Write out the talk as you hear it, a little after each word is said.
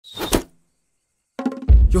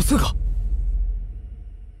有4个。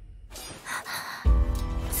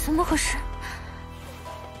怎么回事？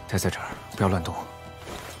待在这儿，不要乱动。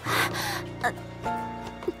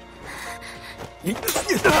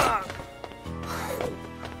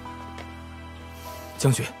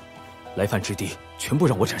将军，来犯之地全部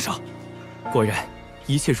让我斩杀。果然，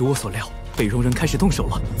一切如我所料，北戎人开始动手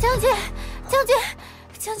了。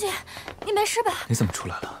将军，你没事吧？你怎么出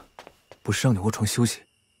来了？不是让你卧床休息？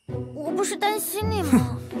我不是担心你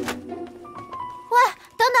吗？喂，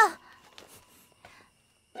等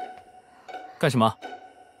等！干什么？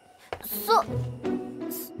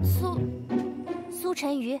苏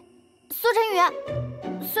晨瑜，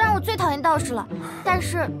虽然我最讨厌道士了，但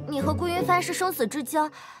是你和顾云帆是生死之交，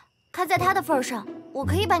看在他的份上，我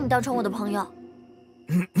可以把你当成我的朋友。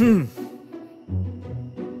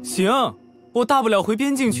行，我大不了回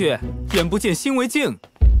边境去，眼不见心为净。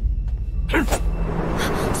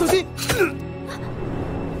小心！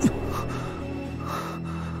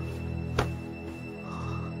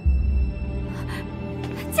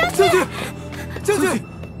将军！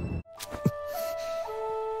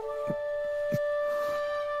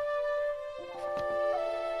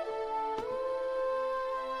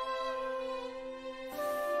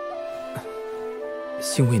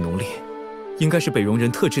腥味浓烈，应该是北戎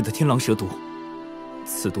人特制的天狼蛇毒。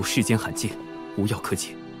此毒世间罕见，无药可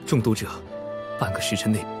解，中毒者半个时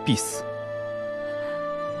辰内必死。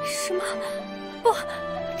什么？不，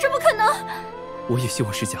这不可能！我也希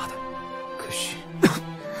望是假的，可是……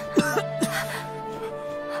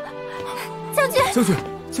将军！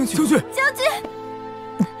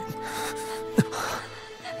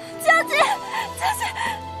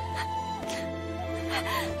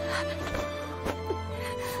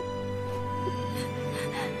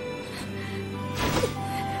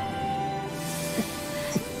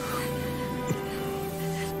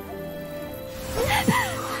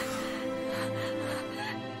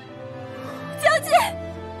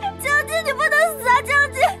你不能死啊，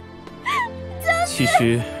将军！其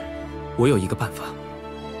实，我有一个办法，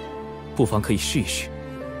不妨可以试一试。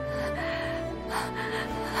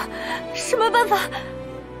什么办法？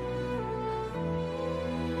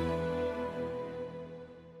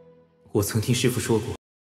我曾听师傅说过，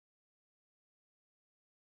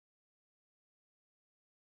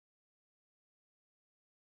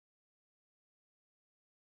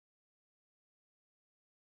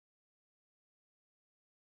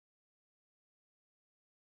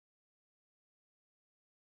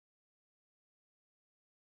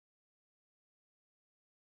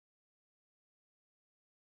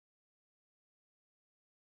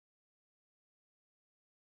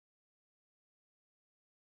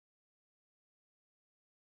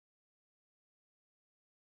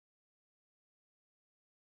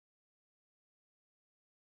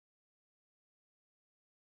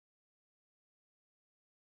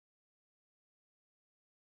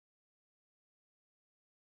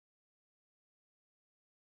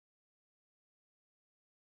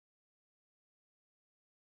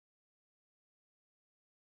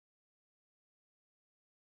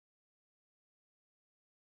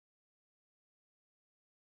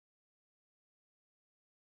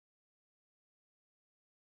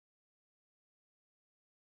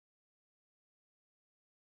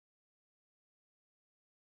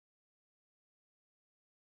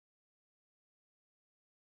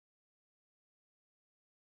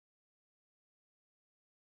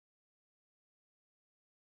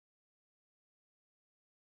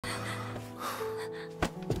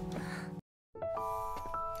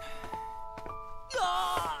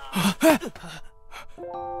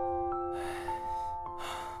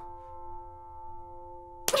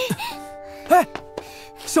哎，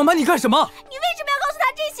小蛮，你干什么？你为什么要告诉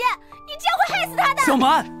他这些？你这样会害死他的。小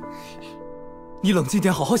蛮，你冷静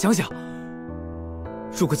点，好好想想。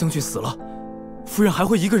如果将军死了，夫人还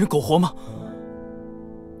会一个人苟活吗？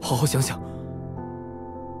好好想想。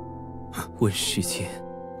问世间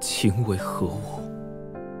情为何物，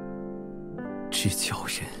只教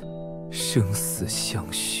人生死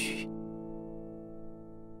相许。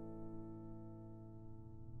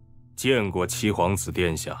见过七皇子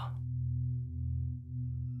殿下。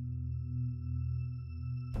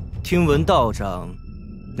听闻道长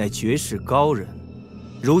乃绝世高人，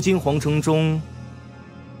如今皇城中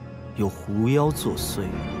有狐妖作祟。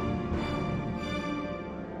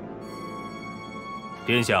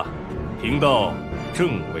殿下，贫道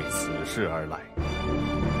正为此事而来。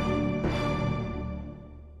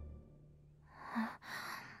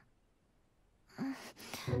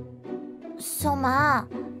小蛮，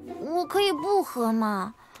我可以不喝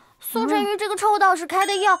吗？苏晨瑜这个臭道士开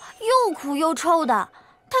的药又苦又臭的，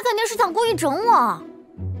他肯定是想故意整我。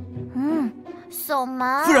小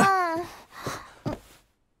麻，夫人，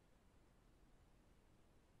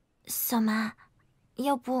小麻，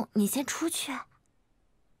要不你先出去？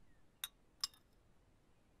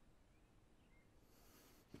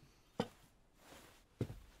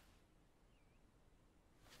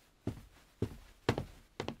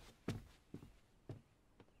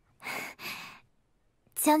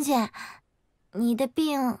将军，你的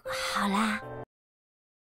病好啦？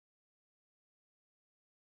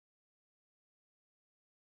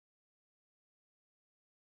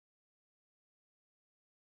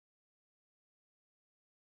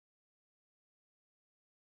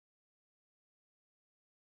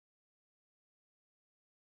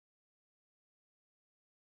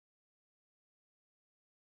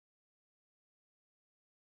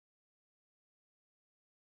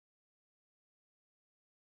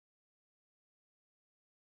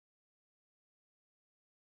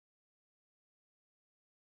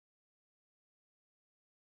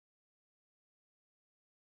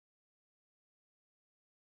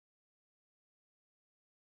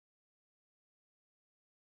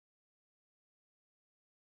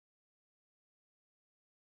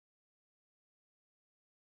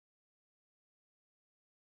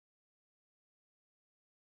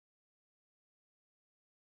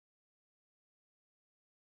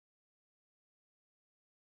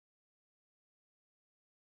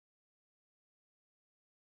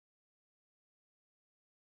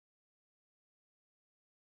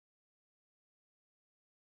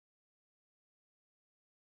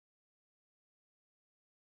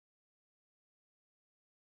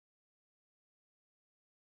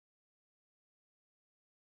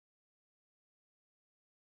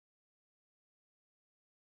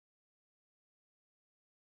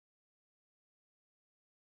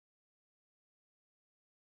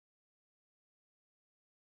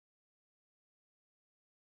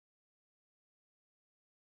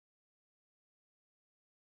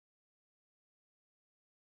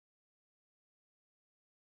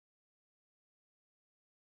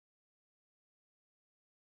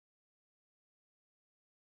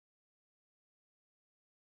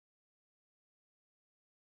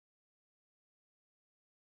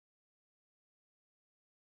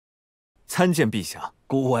参见陛下。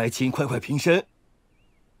顾爱卿，快快平身。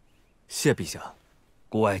谢陛下。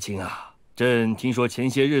顾爱卿啊，朕听说前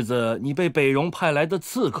些日子你被北戎派来的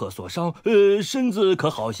刺客所伤，身子可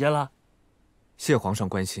好些了？谢皇上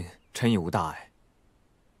关心，臣已无大碍。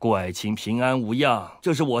顾爱卿平安无恙，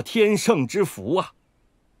这是我天圣之福啊！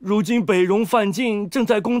如今北戎犯境，正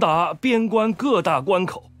在攻打边关各大关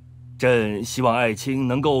口。朕希望爱卿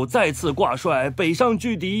能够再次挂帅北上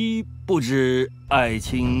拒敌，不知爱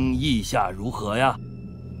卿意下如何呀？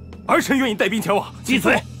儿臣愿意带兵前往。闭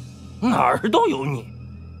嘴，哪儿都有你！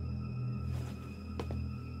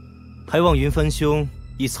还望云帆兄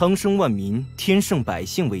以苍生万民、天圣百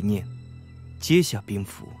姓为念，接下兵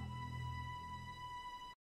符。